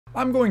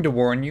I'm going to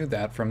warn you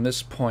that from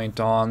this point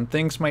on,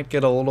 things might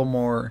get a little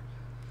more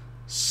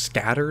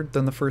scattered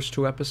than the first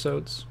two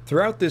episodes.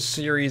 Throughout this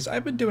series,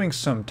 I've been doing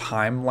some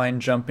timeline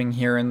jumping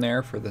here and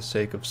there for the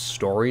sake of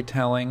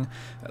storytelling.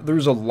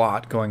 There's a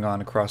lot going on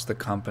across the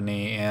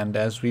company, and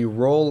as we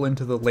roll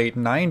into the late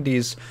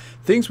 90s,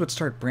 things would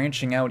start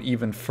branching out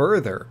even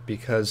further,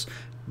 because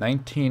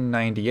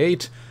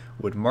 1998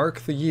 would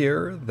mark the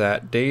year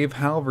that Dave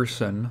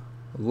Halverson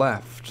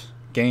left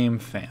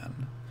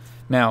GameFan.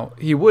 Now,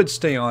 he would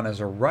stay on as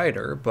a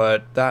writer,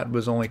 but that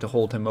was only to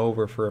hold him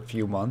over for a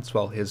few months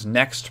while his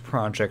next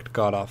project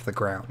got off the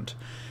ground.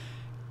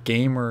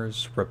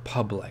 Gamers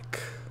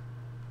Republic.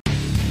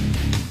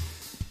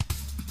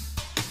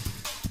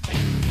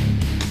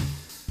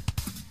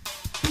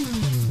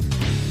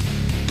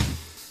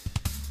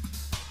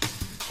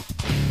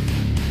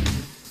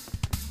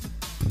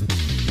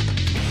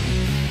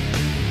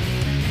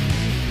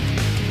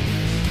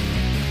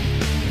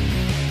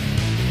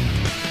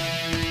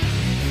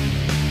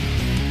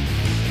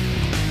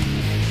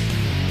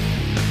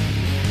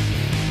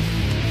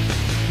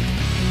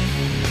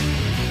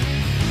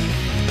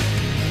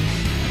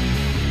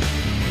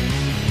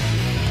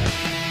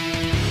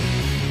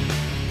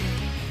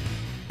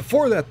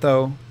 Before that,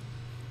 though,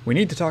 we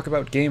need to talk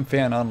about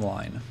GameFan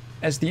Online.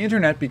 As the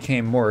internet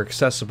became more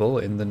accessible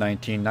in the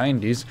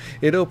 1990s,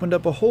 it opened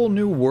up a whole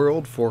new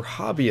world for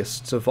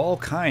hobbyists of all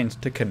kinds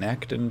to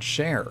connect and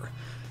share.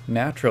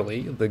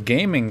 Naturally, the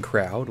gaming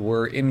crowd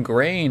were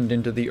ingrained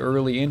into the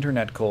early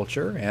internet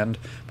culture, and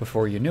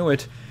before you knew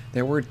it,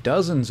 there were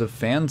dozens of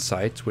fan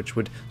sites which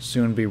would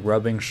soon be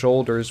rubbing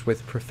shoulders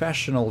with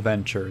professional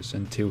ventures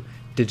into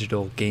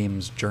digital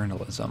games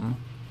journalism.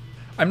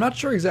 I'm not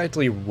sure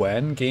exactly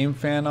when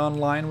GameFan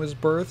Online was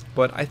birthed,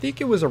 but I think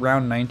it was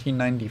around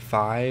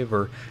 1995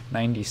 or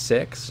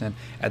 96, and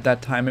at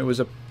that time it was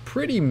a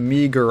pretty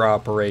meager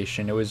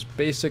operation. It was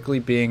basically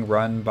being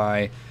run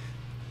by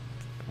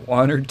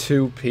one or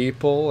two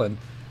people, and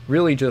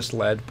really just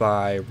led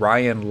by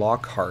Ryan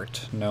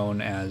Lockhart,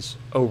 known as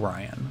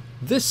Orion.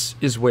 This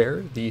is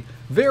where the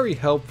very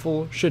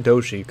helpful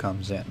Shidoshi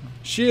comes in.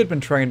 She had been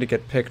trying to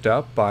get picked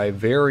up by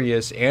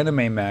various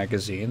anime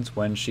magazines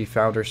when she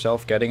found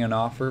herself getting an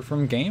offer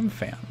from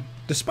GameFan.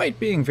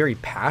 Despite being very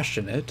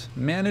passionate,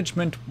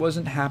 management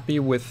wasn't happy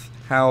with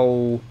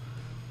how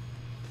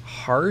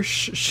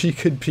harsh she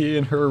could be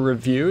in her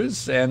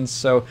reviews, and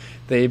so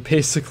they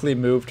basically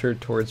moved her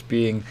towards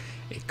being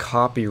a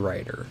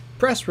copywriter.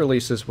 Press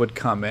releases would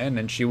come in,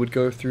 and she would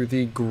go through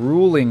the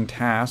grueling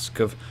task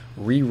of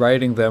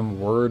rewriting them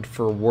word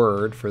for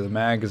word for the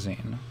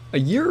magazine. A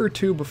year or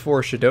two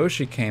before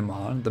Shidoshi came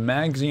on, the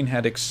magazine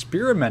had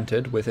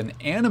experimented with an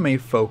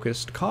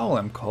anime-focused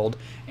column called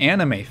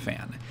Anime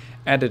Fan,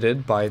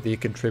 edited by the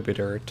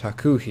contributor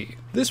Takuhi.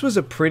 This was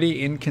a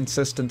pretty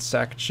inconsistent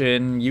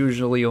section,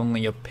 usually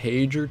only a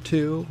page or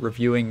two,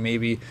 reviewing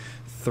maybe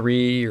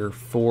 3 or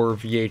 4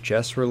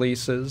 VHS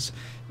releases,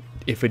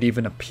 if it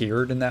even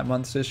appeared in that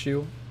month's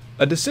issue.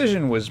 A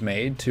decision was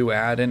made to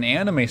add an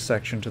anime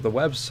section to the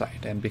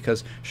website, and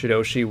because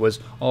Shidoshi was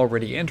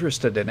already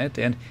interested in it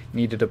and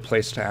needed a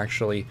place to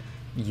actually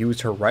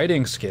use her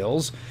writing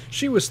skills,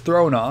 she was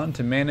thrown on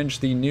to manage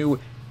the new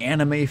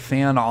Anime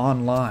Fan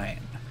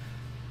Online,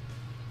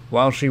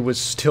 while she was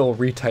still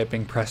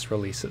retyping press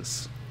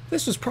releases.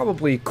 This was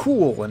probably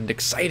cool and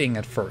exciting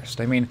at first.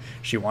 I mean,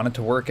 she wanted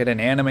to work at an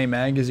anime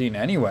magazine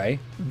anyway.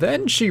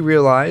 Then she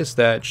realized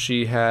that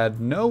she had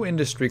no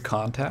industry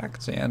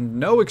contacts and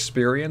no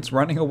experience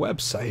running a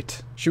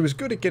website. She was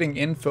good at getting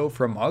info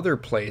from other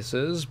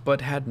places,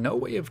 but had no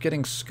way of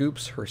getting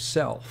scoops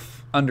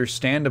herself.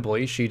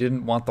 Understandably, she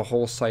didn't want the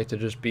whole site to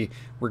just be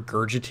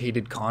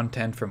regurgitated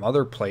content from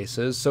other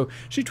places, so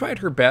she tried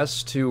her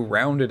best to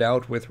round it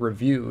out with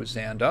reviews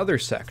and other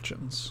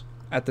sections.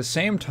 At the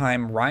same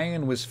time,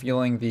 Ryan was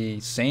feeling the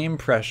same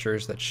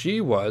pressures that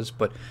she was,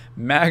 but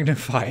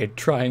magnified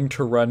trying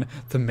to run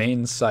the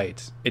main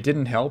site. It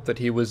didn't help that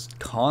he was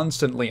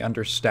constantly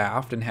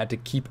understaffed and had to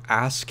keep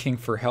asking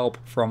for help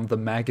from the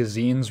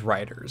magazine's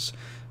writers.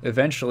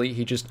 Eventually,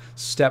 he just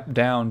stepped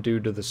down due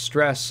to the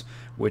stress,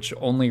 which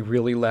only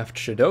really left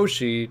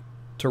Shidoshi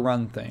to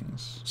run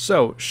things.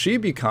 So, she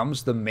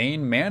becomes the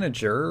main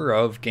manager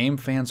of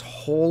GameFan's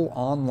whole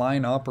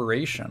online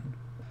operation.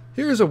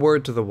 Here's a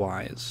word to the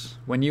wise.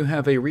 When you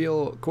have a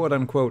real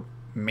quote-unquote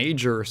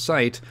major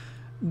site,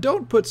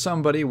 don't put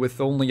somebody with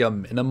only a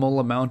minimal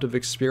amount of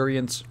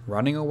experience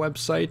running a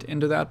website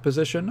into that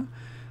position.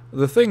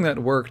 The thing that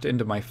worked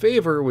into my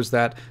favor was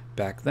that,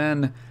 back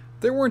then,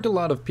 there weren't a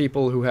lot of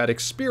people who had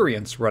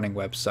experience running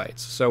websites,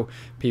 so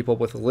people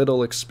with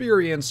little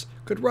experience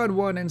could run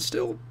one and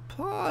still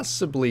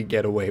possibly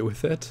get away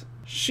with it.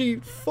 She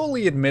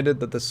fully admitted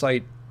that the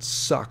site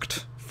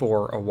sucked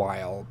for a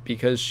while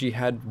because she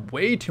had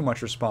way too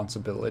much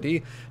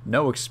responsibility,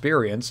 no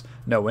experience,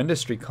 no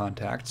industry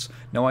contacts,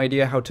 no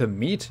idea how to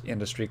meet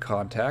industry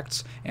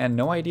contacts, and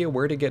no idea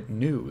where to get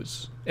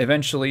news.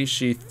 Eventually,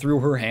 she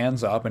threw her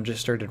hands up and just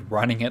started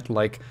running it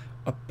like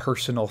a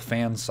personal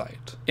fan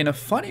site. In a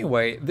funny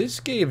way, this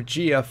gave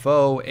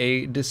GFO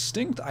a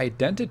distinct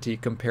identity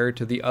compared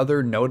to the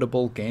other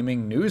notable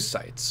gaming news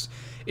sites.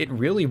 It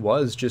really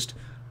was just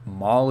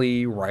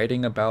Molly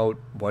writing about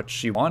what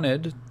she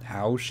wanted,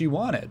 how she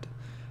wanted.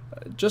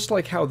 Just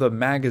like how the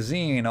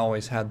magazine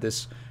always had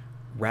this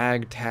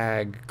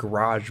ragtag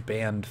garage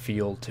band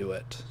feel to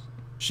it.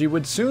 She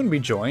would soon be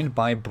joined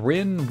by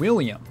Bryn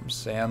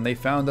Williams, and they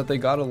found that they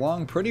got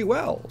along pretty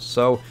well,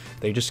 so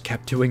they just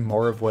kept doing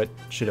more of what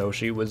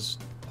Shidoshi was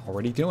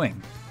already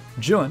doing.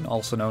 Jun,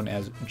 also known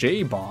as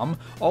J-Bomb,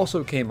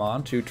 also came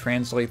on to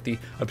translate the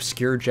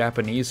obscure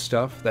Japanese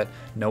stuff that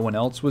no one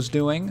else was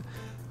doing.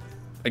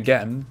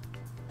 Again,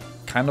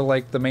 kind of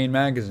like the main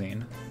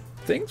magazine.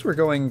 Things were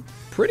going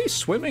pretty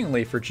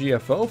swimmingly for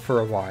GFO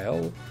for a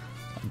while,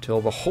 until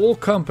the whole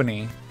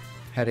company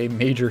had a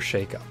major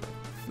shakeup.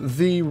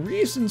 The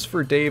reasons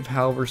for Dave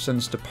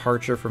Halverson's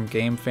departure from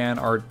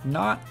GameFan are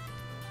not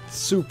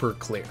super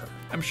clear.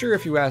 I'm sure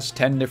if you asked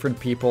 10 different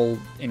people,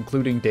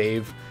 including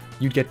Dave,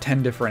 you'd get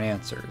 10 different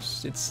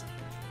answers. It's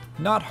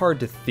not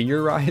hard to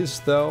theorize,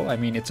 though. I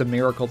mean, it's a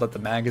miracle that the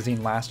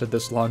magazine lasted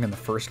this long in the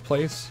first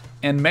place.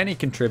 And many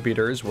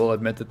contributors will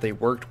admit that they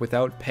worked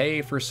without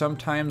pay for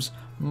sometimes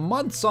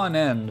months on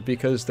end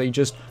because they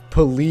just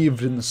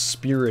believed in the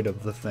spirit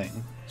of the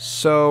thing.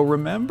 So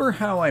remember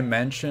how I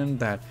mentioned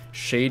that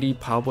shady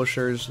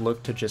publishers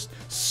look to just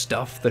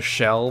stuff the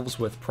shelves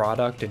with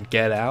product and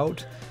get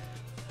out?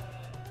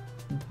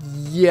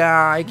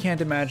 Yeah, I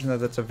can't imagine that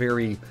that's a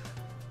very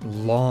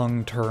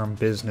long-term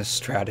business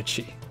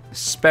strategy,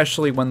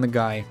 especially when the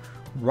guy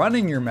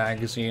running your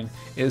magazine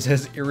is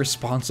as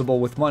irresponsible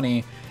with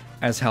money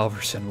as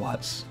Halverson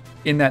was.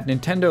 In that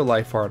Nintendo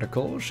Life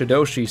article,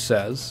 Shidoshi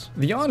says,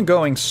 "The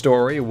ongoing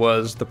story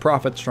was the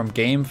profits from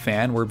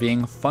GameFan were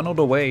being funneled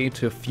away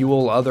to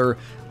fuel other,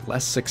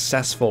 less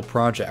successful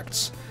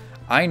projects.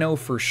 I know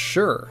for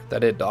sure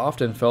that it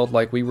often felt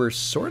like we were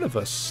sort of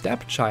a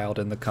stepchild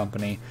in the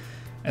company,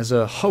 as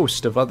a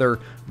host of other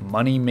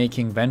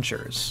money-making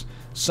ventures.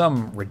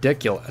 Some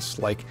ridiculous,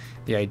 like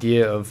the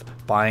idea of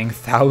buying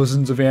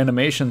thousands of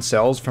animation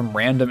cells from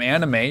random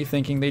anime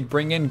thinking they'd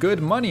bring in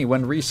good money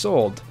when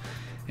resold.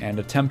 And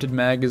attempted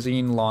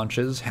magazine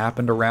launches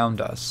happened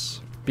around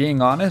us.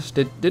 Being honest,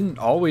 it didn't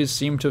always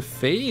seem to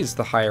faze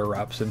the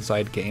higher-ups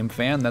inside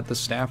GameFan that the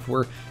staff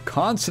were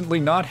constantly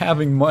not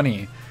having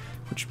money,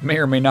 which may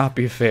or may not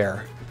be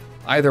fair.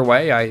 Either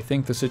way, I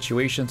think the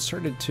situation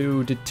started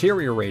to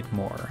deteriorate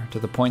more, to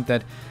the point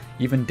that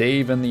even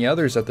Dave and the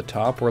others at the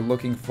top were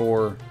looking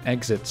for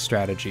exit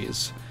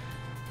strategies.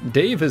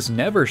 Dave has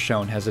never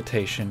shown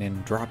hesitation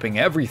in dropping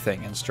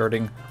everything and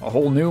starting a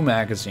whole new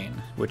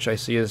magazine, which I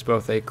see as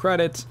both a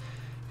credit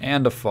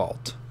and a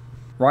fault."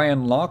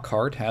 Ryan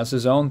Lockhart has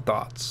his own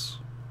thoughts.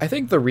 "I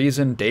think the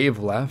reason Dave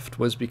left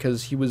was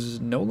because he was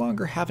no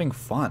longer having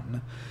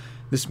fun.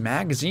 This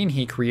magazine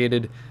he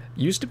created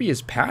used to be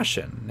his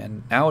passion,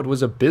 and now it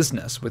was a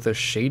business with a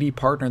shady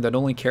partner that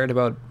only cared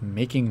about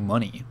making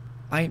money.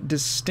 I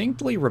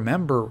distinctly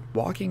remember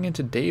walking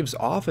into Dave's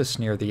office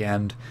near the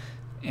end,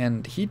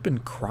 and he'd been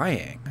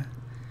crying.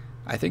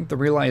 I think the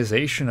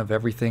realization of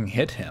everything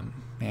hit him,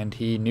 and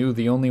he knew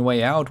the only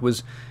way out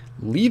was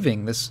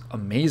leaving this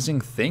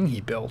amazing thing he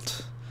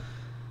built.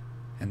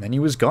 And then he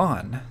was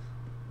gone,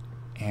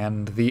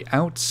 and the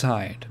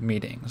outside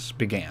meetings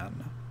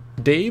began.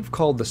 Dave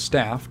called the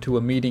staff to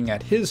a meeting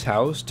at his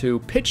house to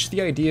pitch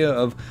the idea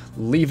of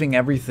leaving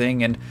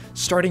everything and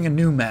starting a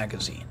new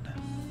magazine.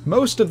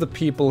 Most of the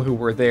people who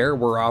were there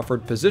were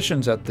offered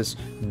positions at this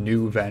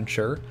new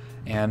venture,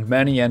 and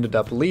many ended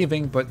up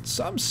leaving, but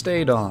some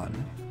stayed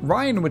on.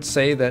 Ryan would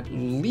say that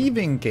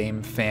leaving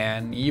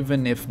GameFan,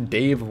 even if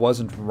Dave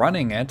wasn't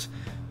running it,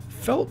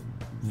 felt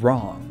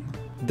wrong.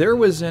 There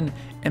was an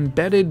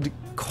embedded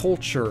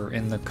culture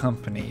in the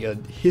company, a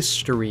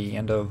history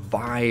and a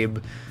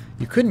vibe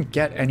you couldn't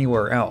get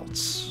anywhere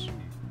else.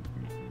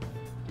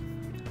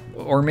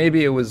 Or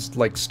maybe it was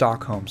like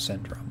Stockholm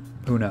Syndrome.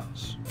 Who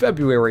knows?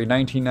 February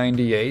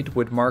 1998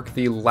 would mark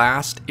the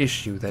last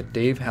issue that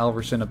Dave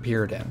Halverson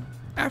appeared in.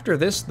 After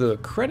this, the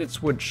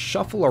credits would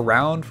shuffle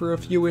around for a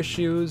few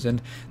issues,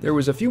 and there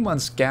was a few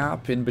months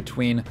gap in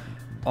between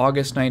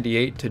August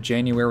 98 to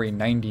January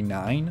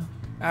 99.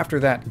 After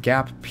that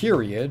gap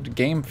period,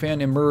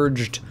 GameFan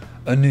emerged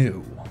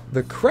anew.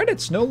 The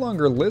credits no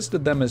longer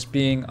listed them as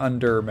being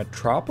under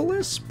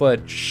Metropolis,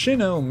 but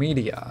Shino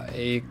Media,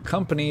 a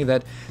company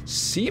that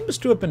seems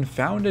to have been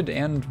founded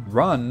and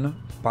run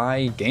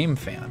by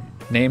GameFan.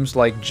 Names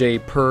like Jay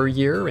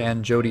Puryear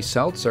and Jody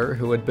Seltzer,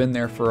 who had been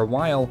there for a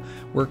while,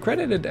 were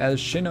credited as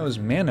Shino's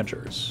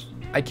managers.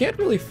 I can't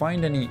really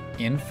find any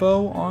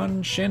info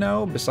on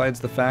Shino, besides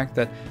the fact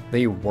that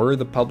they were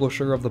the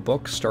publisher of the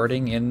book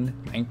starting in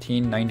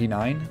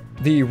 1999.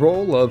 The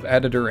role of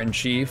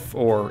editor-in-chief,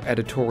 or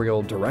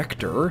editorial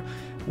director,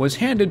 was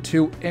handed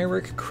to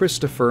Eric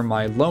Christopher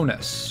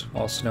Milonis,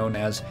 also known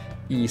as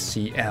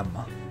ECM.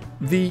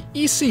 The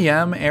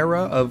ECM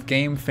era of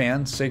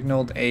GameFan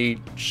signaled a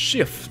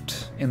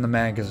shift in the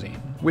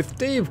magazine. With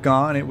Dave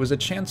gone, it was a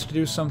chance to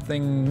do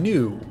something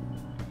new,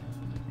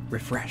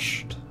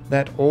 refreshed.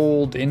 That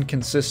old,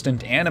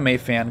 inconsistent anime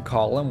fan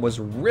column was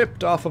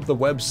ripped off of the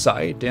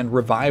website and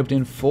revived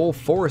in full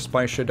force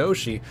by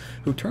Shidoshi,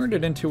 who turned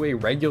it into a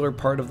regular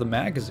part of the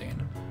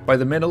magazine. By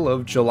the middle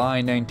of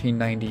July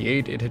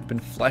 1998, it had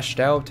been fleshed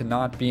out to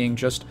not being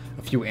just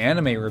a few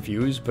anime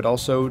reviews, but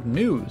also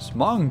news,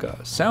 manga,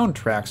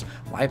 soundtracks,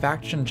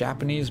 live-action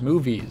Japanese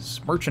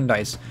movies,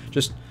 merchandise,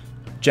 just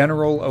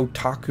general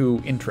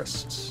otaku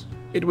interests.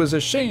 It was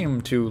a shame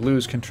to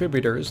lose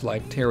contributors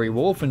like Terry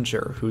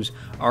Wolfinger, whose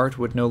art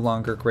would no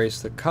longer grace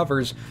the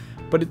covers,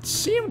 but it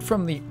seemed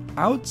from the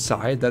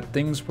outside that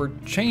things were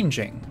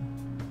changing,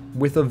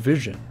 with a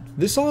vision.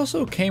 This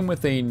also came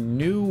with a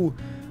new,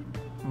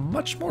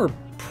 much more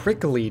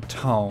prickly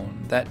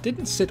tone that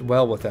didn't sit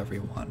well with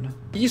everyone.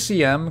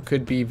 ECM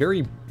could be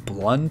very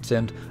blunt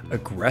and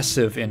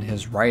aggressive in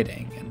his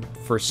writing, and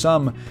for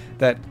some,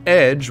 that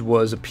edge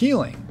was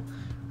appealing.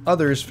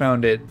 Others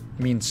found it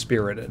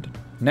mean-spirited.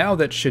 Now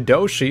that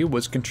Shidoshi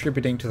was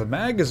contributing to the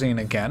magazine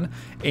again,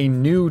 a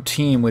new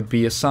team would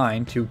be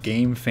assigned to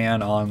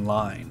GameFan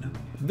Online.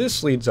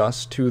 This leads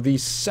us to the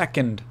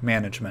second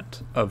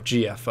management of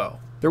GFO.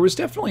 There was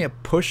definitely a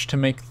push to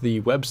make the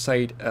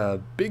website a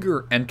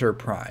bigger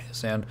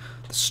enterprise, and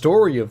the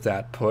story of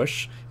that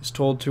push is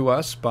told to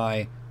us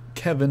by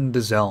Kevin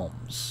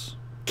Deselms.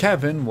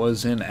 Kevin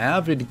was an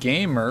avid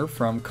gamer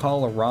from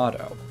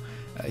Colorado.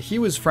 He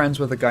was friends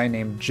with a guy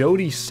named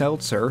Jody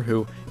Seltzer,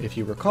 who, if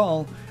you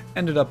recall,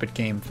 ended up at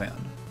GameFan.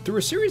 Through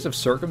a series of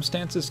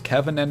circumstances,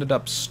 Kevin ended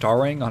up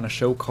starring on a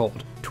show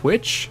called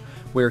Twitch,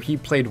 where he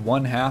played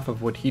one half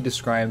of what he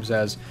describes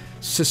as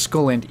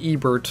Siskel and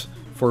Ebert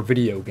for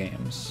video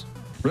games.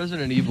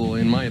 Resident Evil,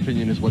 in my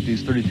opinion, is what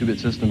these 32-bit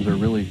systems are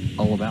really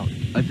all about.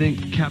 I think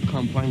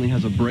Capcom finally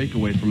has a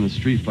breakaway from the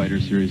Street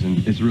Fighter series,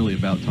 and it's really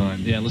about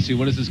time. Yeah, let's see,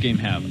 what does this game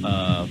have?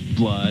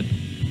 Blood,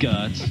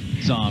 guts,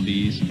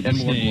 zombies, and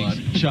snakes, more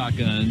blood,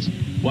 shotguns.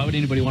 Why would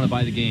anybody want to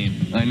buy the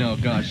game? I know,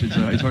 gosh,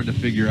 it's hard to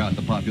figure out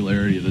the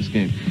popularity of this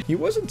game. He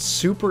wasn't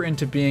super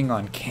into being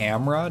on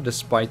camera,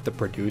 despite the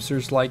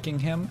producers liking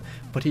him,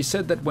 but he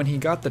said that when he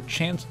got the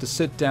chance to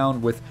sit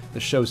down with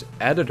the show's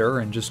editor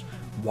and just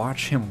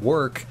watch him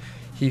work,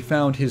 he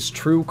found his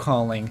true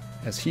calling,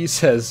 as he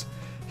says,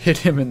 hit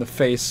him in the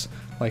face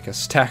like a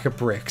stack of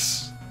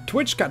bricks.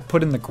 Twitch got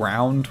put in the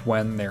ground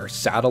when their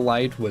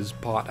satellite was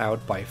bought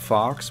out by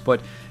Fox,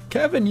 but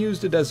Kevin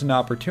used it as an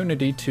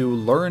opportunity to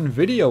learn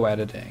video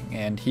editing,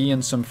 and he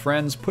and some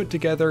friends put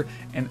together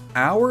an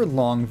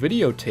hour-long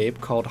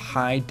videotape called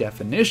High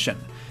Definition,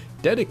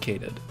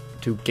 dedicated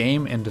to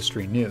game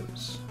industry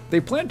news. They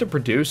plan to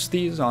produce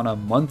these on a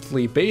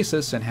monthly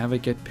basis and have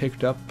it get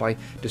picked up by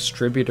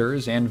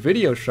distributors and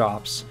video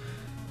shops.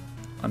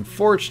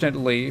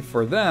 Unfortunately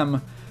for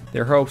them,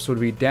 their hopes would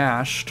be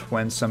dashed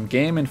when some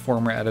Game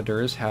Informer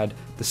editors had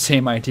the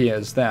same idea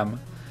as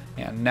them,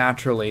 and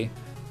naturally,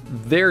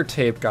 their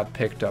tape got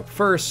picked up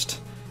first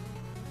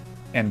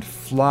and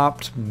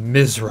flopped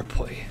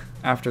miserably.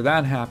 After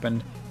that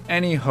happened,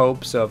 any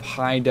hopes of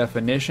High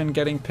Definition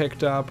getting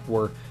picked up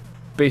were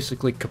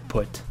basically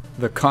kaput.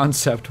 The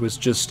concept was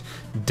just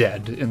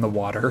dead in the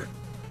water.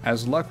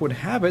 As luck would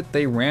have it,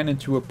 they ran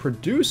into a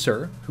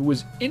producer who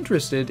was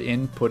interested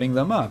in putting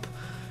them up,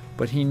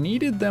 but he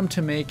needed them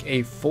to make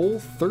a full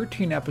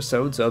 13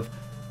 episodes of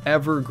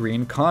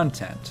evergreen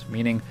content,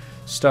 meaning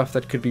stuff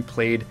that could be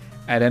played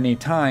at any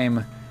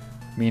time,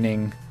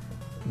 meaning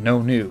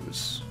no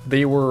news.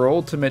 They were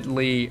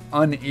ultimately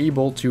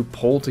unable to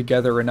pull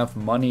together enough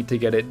money to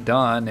get it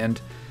done,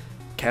 and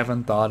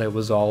Kevin thought it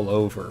was all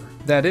over.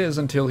 That is,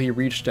 until he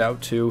reached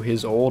out to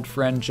his old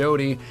friend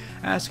Jody,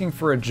 asking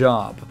for a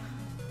job.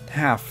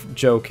 Half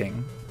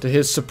joking. To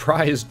his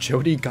surprise,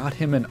 Jody got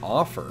him an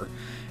offer,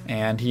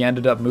 and he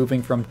ended up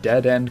moving from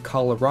Dead End,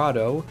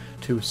 Colorado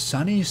to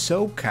sunny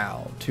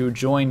SoCal to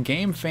join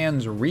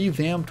GameFan's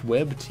revamped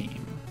web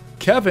team.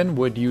 Kevin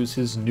would use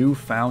his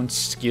newfound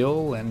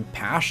skill and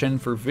passion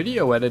for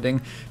video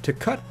editing to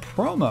cut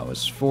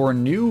promos for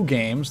new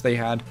games they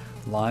had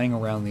lying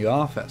around the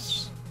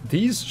office.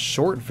 These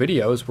short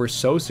videos were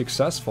so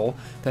successful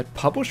that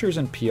publishers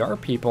and PR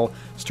people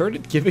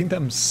started giving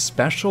them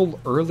special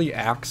early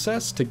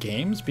access to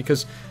games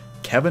because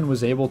Kevin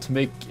was able to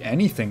make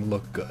anything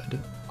look good.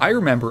 I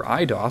remember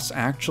IDOS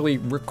actually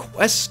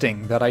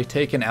requesting that I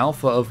take an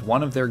alpha of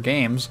one of their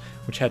games,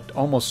 which had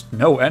almost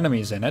no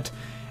enemies in it,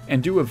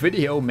 and do a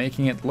video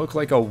making it look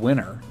like a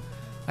winner.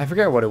 I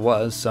forget what it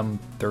was, some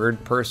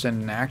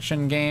third-person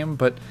action game,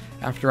 but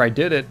after I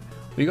did it,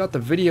 we got the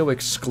video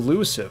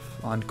exclusive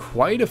on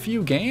quite a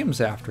few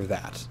games after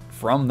that,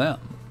 from them.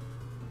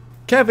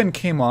 Kevin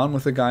came on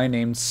with a guy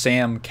named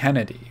Sam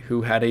Kennedy,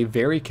 who had a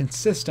very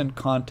consistent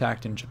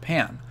contact in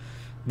Japan.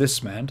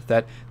 This meant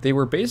that they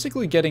were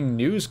basically getting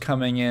news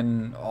coming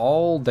in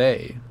all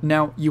day.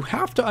 Now, you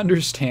have to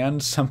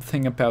understand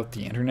something about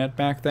the internet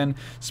back then,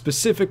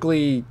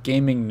 specifically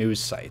gaming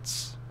news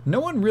sites. No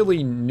one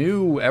really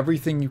knew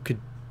everything you could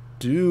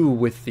do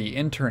with the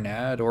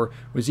internet or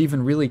was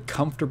even really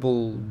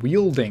comfortable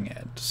wielding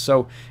it.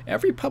 So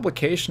every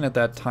publication at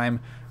that time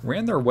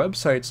ran their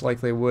websites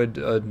like they would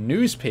a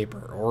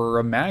newspaper or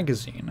a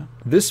magazine.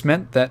 This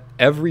meant that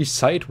every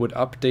site would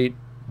update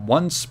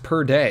once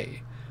per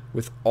day,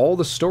 with all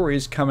the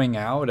stories coming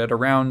out at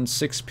around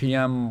 6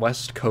 p.m.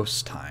 West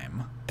Coast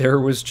time. There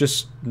was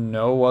just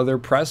no other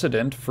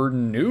precedent for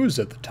news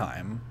at the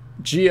time.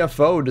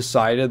 GFO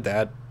decided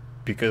that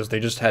because they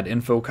just had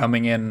info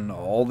coming in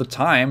all the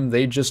time,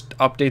 they'd just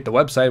update the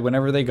website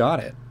whenever they got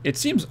it. It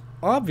seems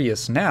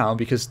obvious now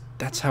because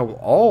that's how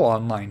all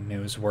online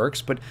news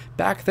works, but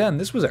back then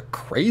this was a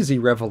crazy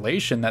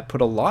revelation that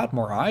put a lot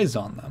more eyes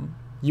on them.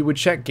 You would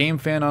check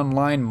GameFan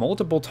Online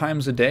multiple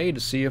times a day to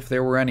see if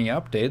there were any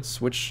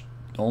updates, which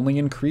only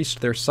increased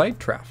their site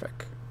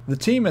traffic. The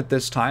team at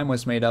this time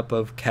was made up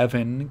of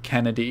Kevin,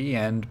 Kennedy,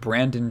 and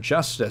Brandon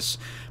Justice,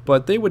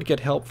 but they would get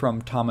help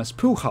from Thomas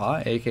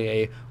Puha,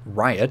 aka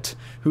Riot,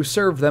 who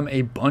served them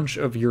a bunch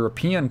of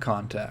European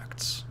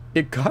contacts.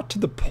 It got to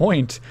the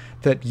point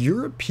that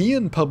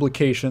European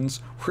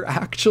publications were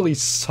actually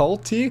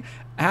salty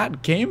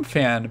at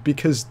GameFan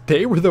because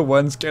they were the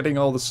ones getting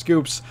all the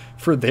scoops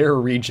for their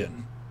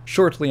region.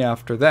 Shortly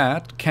after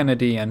that,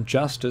 Kennedy and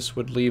Justice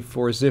would leave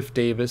for Ziff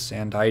Davis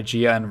and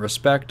IGN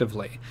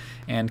respectively,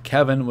 and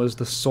Kevin was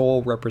the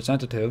sole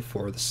representative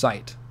for the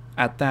site.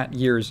 At that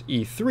year's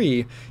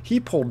E3, he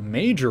pulled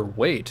major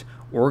weight,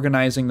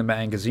 organizing the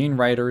magazine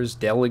writers,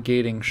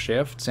 delegating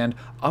shifts, and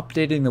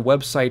updating the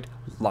website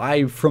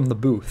live from the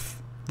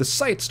booth. The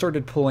site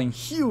started pulling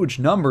huge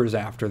numbers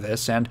after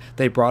this, and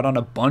they brought on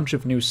a bunch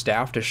of new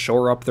staff to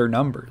shore up their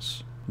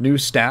numbers. New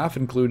staff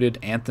included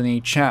Anthony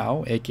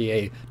Chow,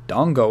 aka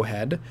Dongo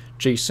Head,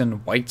 Jason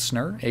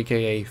Weitzner,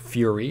 aka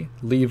Fury,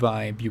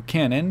 Levi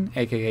Buchanan,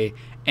 aka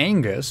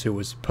Angus, who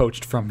was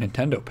poached from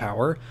Nintendo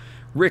Power,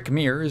 Rick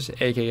Mears,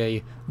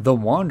 aka The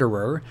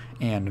Wanderer,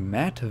 and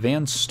Matt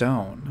Van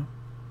Stone.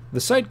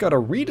 The site got a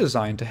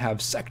redesign to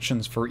have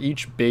sections for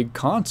each big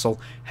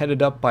console,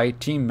 headed up by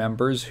team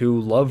members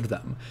who loved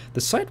them.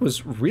 The site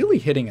was really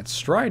hitting its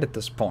stride at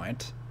this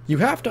point. You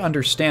have to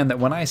understand that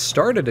when I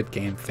started at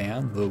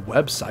GameFan, the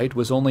website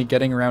was only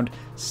getting around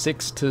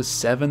 6,000 to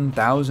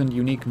 7,000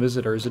 unique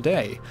visitors a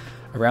day,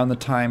 around the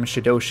time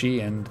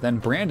Shidoshi and then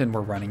Brandon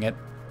were running it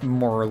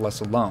more or less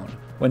alone.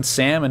 When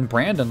Sam and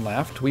Brandon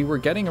left, we were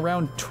getting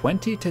around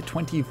 20,000 to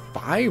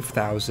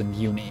 25,000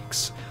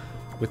 uniques.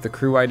 With the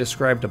crew I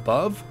described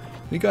above,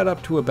 we got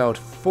up to about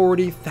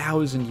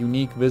 40,000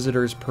 unique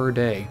visitors per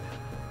day,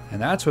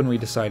 and that's when we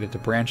decided to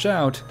branch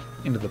out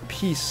into the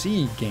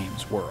PC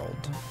games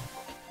world.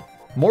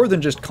 More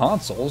than just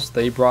consoles,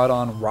 they brought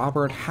on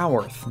Robert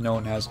Howarth,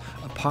 known as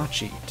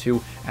Apache,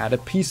 to add a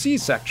PC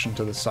section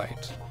to the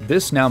site.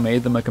 This now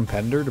made them a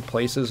competitor to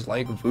places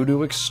like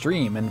Voodoo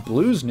Extreme and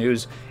Blues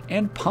News,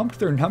 and pumped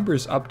their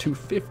numbers up to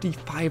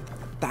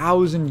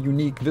 55,000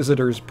 unique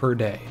visitors per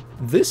day.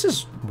 This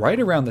is right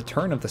around the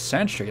turn of the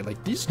century.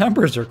 Like, these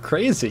numbers are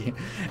crazy,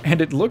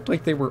 and it looked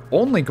like they were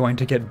only going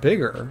to get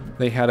bigger.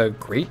 They had a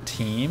great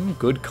team,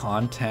 good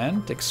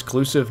content,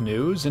 exclusive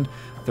news, and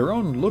their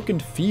own look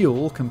and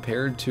feel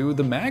compared to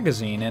the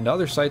magazine and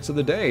other sites of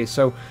the day,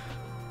 so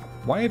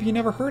why have you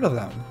never heard of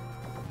them?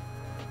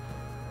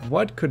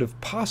 What could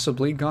have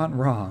possibly gone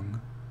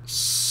wrong?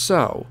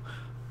 So,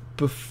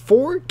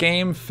 before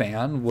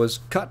GameFan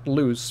was cut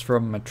loose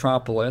from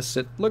Metropolis,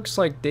 it looks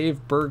like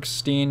Dave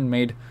Bergstein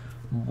made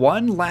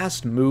one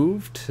last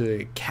move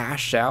to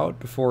cash out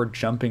before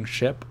jumping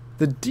ship.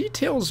 The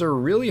details are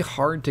really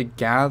hard to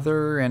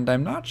gather, and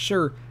I'm not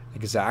sure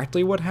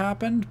exactly what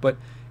happened, but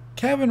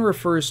Kevin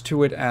refers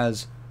to it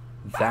as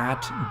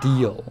that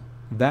deal.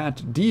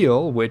 That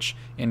deal, which,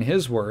 in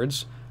his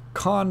words,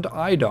 conned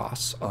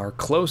IDOS, our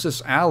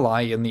closest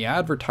ally in the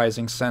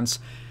advertising sense,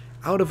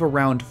 out of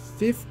around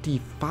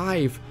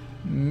 $55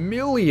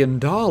 million,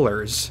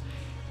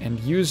 and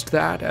used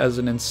that as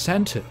an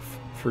incentive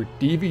for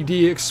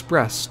DVD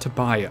Express to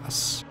buy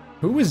us.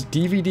 Who was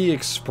DVD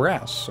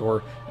Express,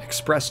 or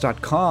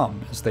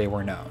Express.com as they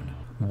were known?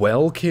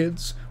 Well,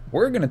 kids,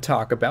 we're going to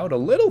talk about a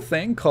little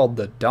thing called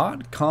the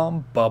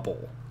dot-com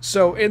bubble.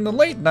 So in the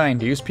late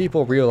 90s,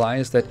 people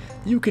realized that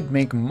you could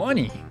make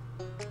money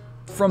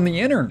from the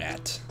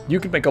internet. You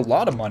could make a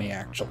lot of money,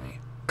 actually.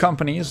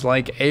 Companies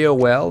like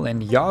AOL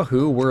and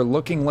Yahoo were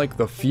looking like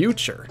the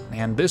future,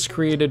 and this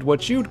created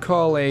what you'd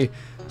call a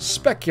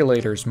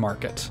speculator's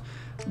market.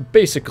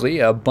 Basically,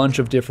 a bunch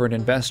of different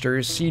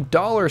investors see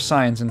dollar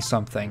signs in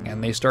something,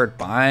 and they start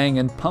buying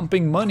and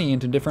pumping money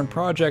into different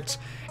projects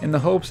in the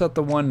hopes that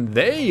the one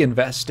they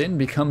invest in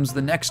becomes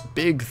the next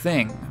big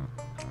thing.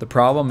 The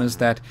problem is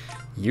that,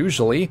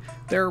 usually,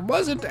 there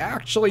wasn't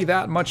actually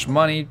that much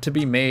money to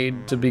be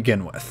made to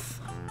begin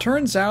with.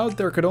 Turns out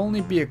there could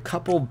only be a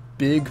couple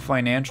big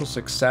financial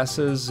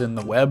successes in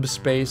the web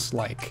space,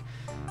 like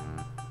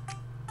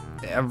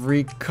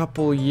every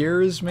couple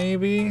years,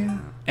 maybe?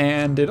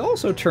 And it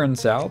also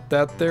turns out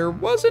that there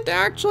wasn't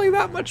actually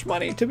that much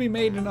money to be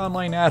made in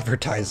online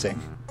advertising.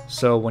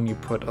 So when you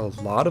put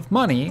a lot of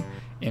money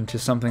into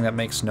something that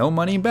makes no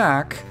money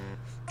back,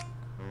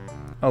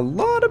 a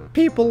lot of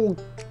people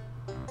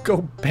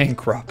go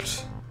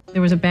bankrupt.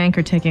 There was a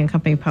banker taking a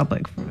company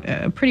public,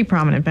 a pretty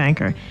prominent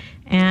banker,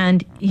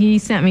 and he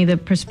sent me the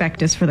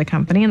prospectus for the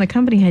company, and the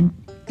company had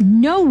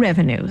no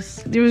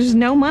revenues. There was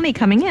no money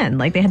coming in,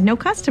 like they had no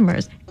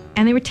customers,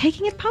 and they were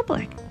taking it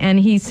public. And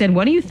he said,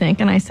 "What do you think?"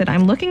 And I said,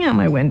 "I'm looking out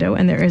my window,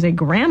 and there is a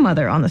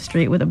grandmother on the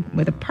street with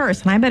a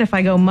purse, and I bet if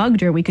I go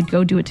mugged her, we could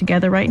go do it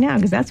together right now,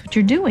 because that's what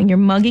you're doing. You're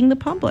mugging the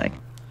public."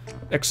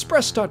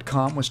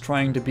 Express.com was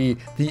trying to be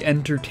the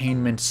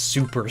entertainment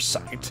super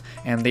site,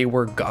 and they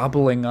were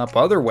gobbling up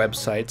other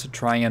websites to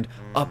try and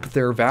up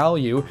their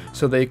value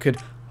so they could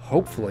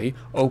hopefully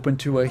open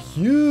to a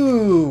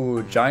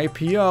huge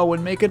IPO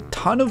and make a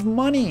ton of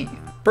money.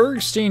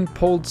 Bergstein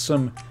pulled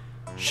some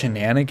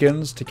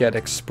shenanigans to get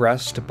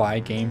Express to buy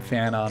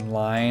GameFan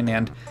Online,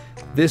 and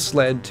this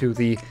led to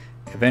the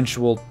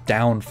eventual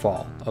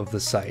downfall of the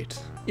site.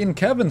 In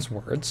Kevin's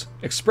words,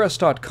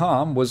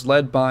 Express.com was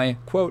led by,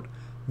 quote,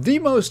 "the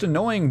most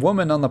annoying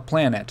woman on the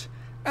planet,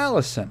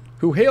 Allison,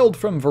 who hailed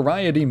from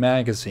Variety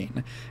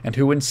magazine, and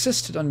who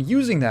insisted on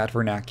using that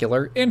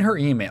vernacular in her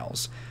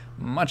emails,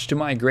 much to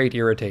my great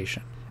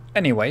irritation."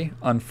 Anyway,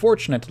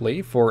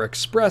 unfortunately for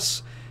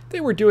Express,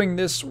 they were doing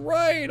this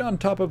right on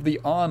top of the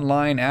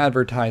online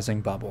advertising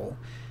bubble,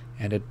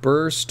 and it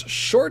burst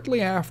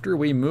shortly after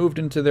we moved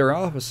into their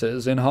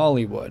offices in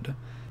Hollywood.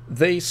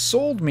 They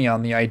sold me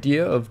on the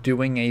idea of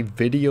doing a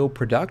video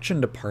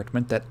production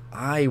department that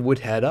I would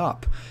head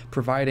up,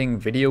 providing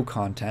video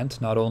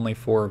content not only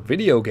for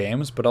video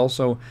games, but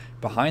also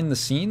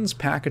behind-the-scenes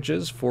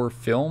packages for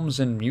films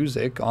and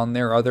music on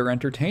their other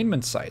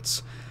entertainment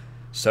sites.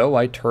 So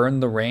I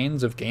turned the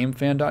reins of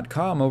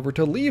GameFan.com over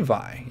to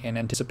Levi in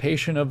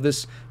anticipation of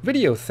this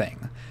video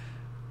thing,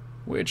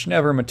 which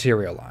never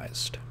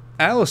materialized.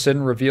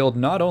 Allison revealed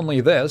not only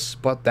this,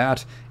 but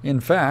that, in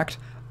fact,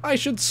 I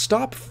should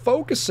stop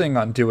focusing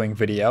on doing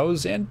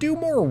videos and do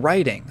more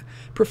writing,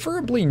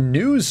 preferably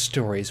news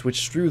stories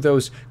which drew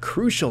those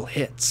crucial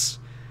hits.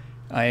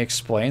 I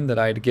explained that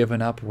I'd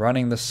given up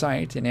running the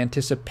site in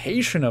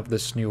anticipation of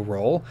this new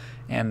role,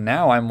 and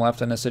now I'm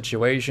left in a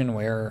situation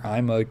where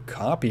I'm a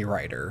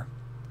copywriter.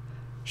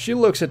 She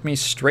looks at me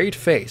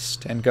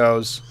straight-faced and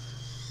goes,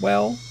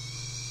 "Well,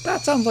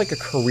 that sounds like a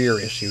career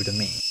issue to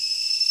me."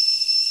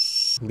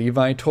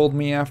 Levi told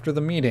me after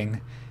the meeting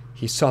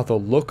he saw the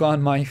look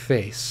on my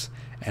face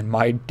and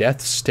my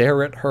death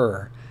stare at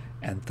her,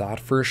 and thought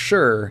for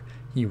sure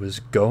he was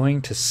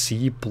going to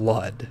see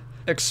blood.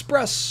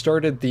 Express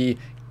started the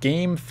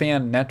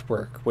GameFan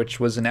Network, which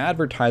was an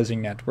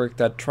advertising network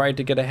that tried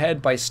to get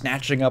ahead by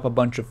snatching up a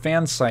bunch of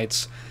fan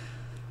sites.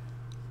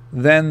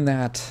 Then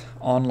that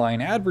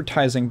online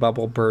advertising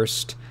bubble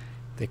burst,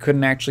 they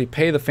couldn't actually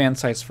pay the fan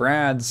sites for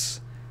ads,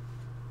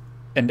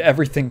 and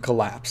everything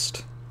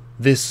collapsed.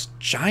 This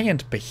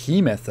giant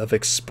behemoth of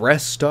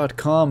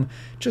Express.com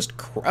just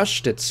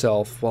crushed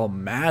itself while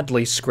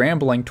madly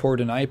scrambling toward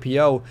an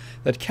IPO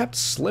that kept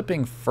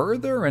slipping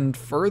further and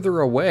further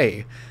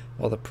away,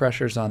 while the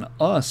pressures on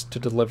us to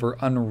deliver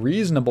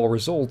unreasonable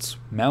results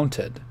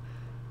mounted.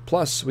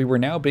 Plus, we were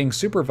now being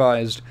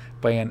supervised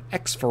by an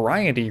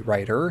ex-Variety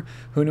writer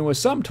who knew a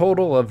sum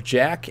total of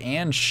jack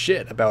and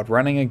shit about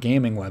running a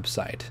gaming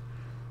website.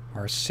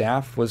 Our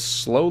staff was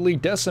slowly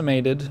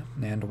decimated,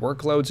 and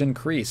workloads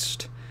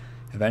increased.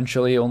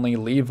 Eventually, only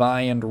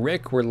Levi and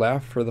Rick were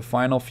left for the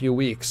final few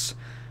weeks,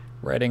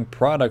 writing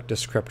product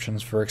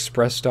descriptions for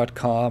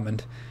Express.com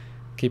and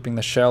keeping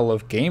the shell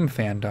of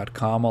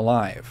GameFan.com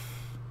alive.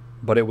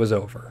 But it was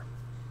over.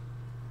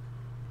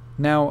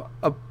 Now,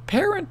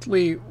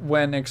 apparently,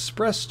 when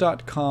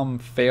Express.com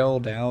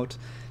failed out,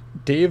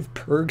 Dave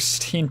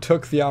Bergstein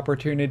took the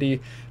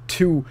opportunity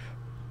to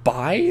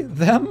buy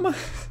them.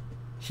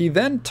 He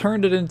then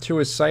turned it into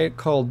a site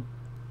called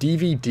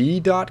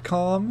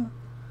DVD.com,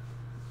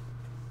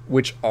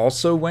 which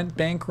also went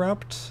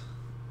bankrupt.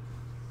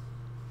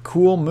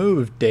 Cool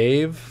move,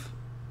 Dave.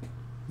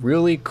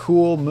 Really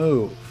cool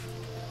move.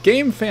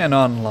 GameFan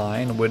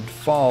Online would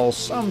fall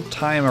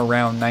sometime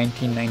around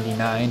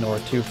 1999 or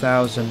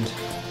 2000,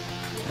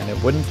 and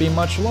it wouldn't be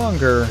much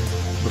longer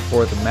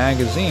before the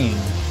magazine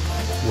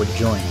would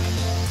join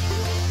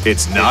it.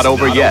 It's not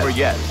over yet.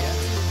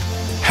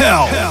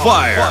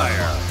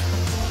 Hellfire!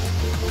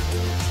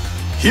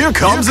 Here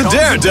comes a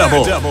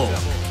daredevil!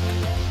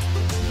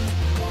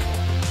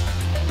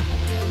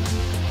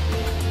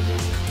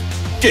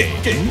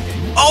 Game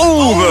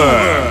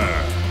over!